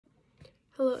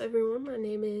Hello everyone, my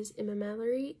name is Emma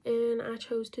Mallory and I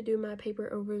chose to do my paper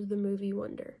over the movie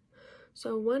Wonder.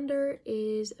 So Wonder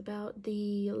is about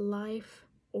the life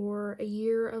or a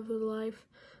year of the life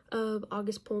of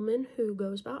August Pullman, who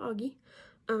goes by Augie.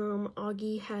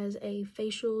 Augie has a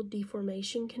facial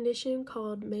deformation condition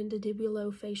called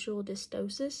mandibulofacial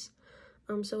dystosis.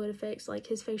 So it affects like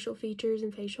his facial features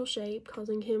and facial shape,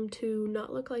 causing him to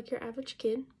not look like your average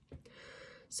kid.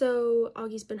 So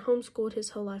Augie's been homeschooled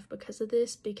his whole life because of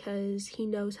this, because he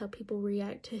knows how people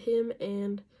react to him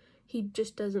and he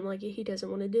just doesn't like it. He doesn't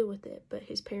want to deal with it. But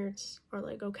his parents are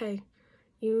like, okay,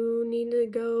 you need to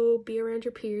go be around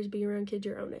your peers, be around kids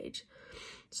your own age.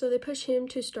 So they push him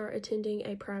to start attending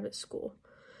a private school.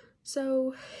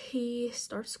 So he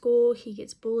starts school, he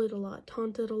gets bullied a lot,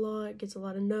 taunted a lot, gets a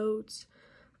lot of notes.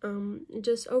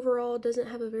 Just overall doesn't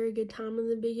have a very good time in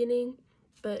the beginning,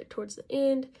 but towards the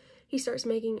end, he starts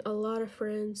making a lot of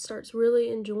friends, starts really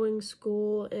enjoying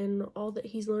school and all that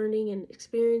he's learning and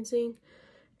experiencing.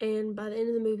 And by the end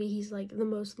of the movie, he's like the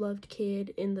most loved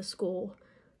kid in the school.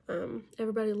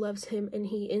 Everybody loves him, and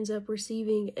he ends up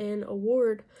receiving an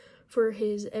award for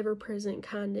his ever-present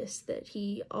kindness that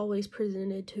he always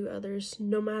presented to others,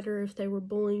 no matter if they were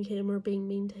bullying him or being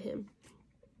mean to him.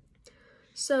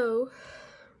 So,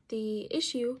 the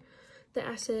issue that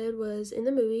I said was in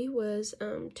the movie was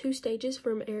 2 stages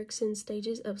from Erikson's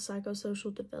stages of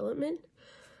psychosocial development.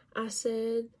 I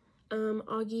said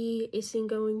Augie is seen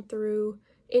going through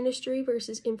industry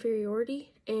versus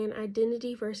inferiority and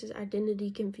identity versus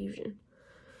identity confusion.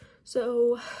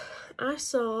 So I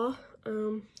saw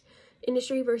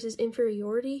industry versus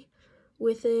inferiority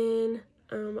within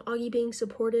Augie being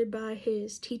supported by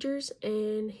his teachers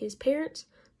and his parents,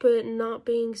 but not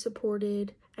being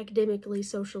supported academically,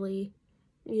 socially,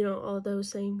 all of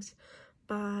those things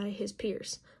by his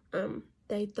peers.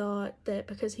 They thought that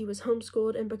because he was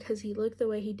homeschooled and because he looked the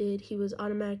way he did, he was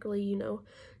automatically,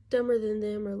 dumber than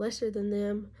them or lesser than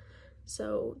them.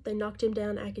 So they knocked him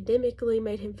down academically,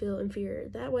 made him feel inferior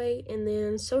that way. And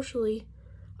then socially,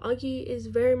 Augie is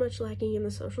very much lacking in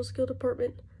the social skill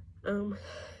department.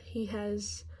 He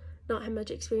has not had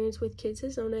much experience with kids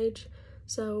his own age.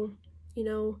 So,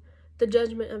 the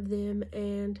judgment of them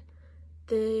and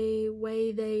the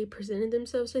way they presented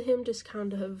themselves to him just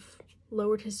kind of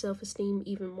lowered his self-esteem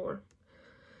even more.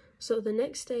 So the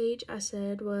next stage I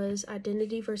said was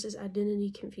identity versus identity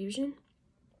confusion.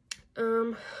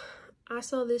 I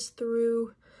saw this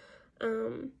through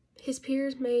Augie's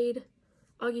peers made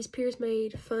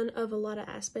fun of a lot of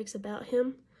aspects about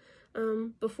him.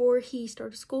 Before he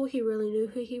started school, he really knew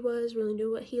who he was, really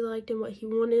knew what he liked and what he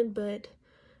wanted, but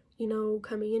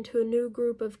coming into a new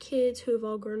group of kids who have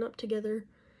all grown up together,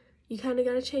 you kind of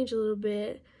got to change a little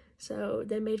bit. So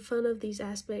they made fun of these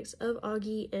aspects of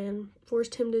Augie and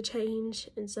forced him to change,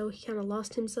 and so he kind of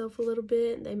lost himself a little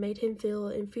bit. They made him feel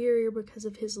inferior because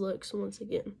of his looks once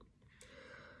again.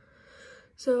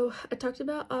 So I talked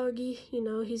about Augie.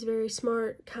 He's very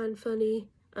smart, kind, funny,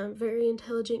 very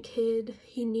intelligent kid.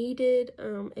 He needed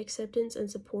acceptance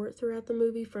and support throughout the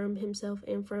movie from himself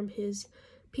and from his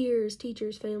peers,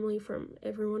 teachers, family, from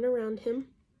everyone around him.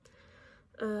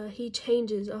 He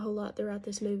changes a whole lot throughout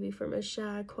this movie, from a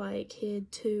shy, quiet kid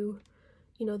to,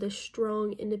 this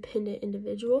strong, independent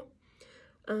individual.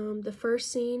 The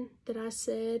first scene that I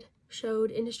said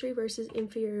showed industry versus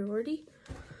inferiority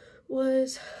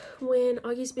was when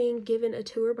Augie's being given a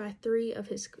tour by 3 of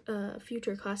his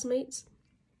future classmates,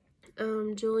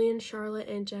 Julian, Charlotte,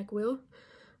 and Jack Will.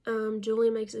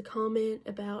 Julian makes a comment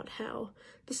about how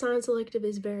the science elective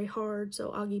is very hard,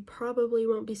 so Augie probably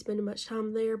won't be spending much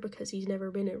time there because he's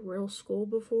never been in real school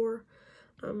before.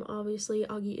 Obviously,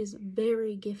 Augie is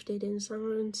very gifted in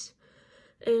science,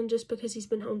 and just because he's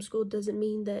been homeschooled doesn't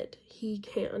mean that he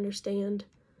can't understand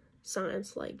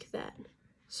science like that.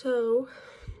 So,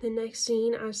 the next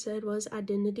scene I said was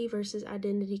identity versus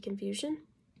identity confusion.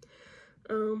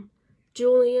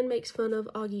 Julian makes fun of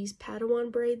Augie's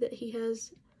Padawan braid that he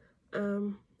has,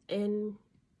 and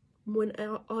when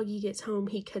Augie gets home,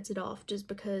 he cuts it off just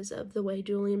because of the way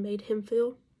Julian made him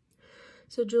feel.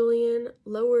 So Julian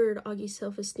lowered Augie's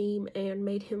self-esteem and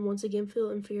made him once again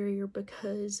feel inferior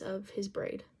because of his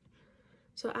braid.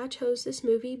 So I chose this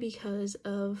movie because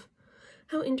of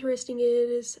how interesting it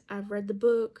is. I've read the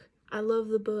book. I love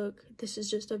the book. This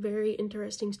is just a very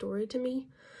interesting story to me.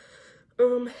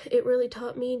 It really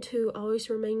taught me to always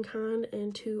remain kind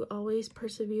and to always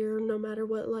persevere no matter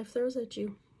what life throws at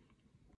you.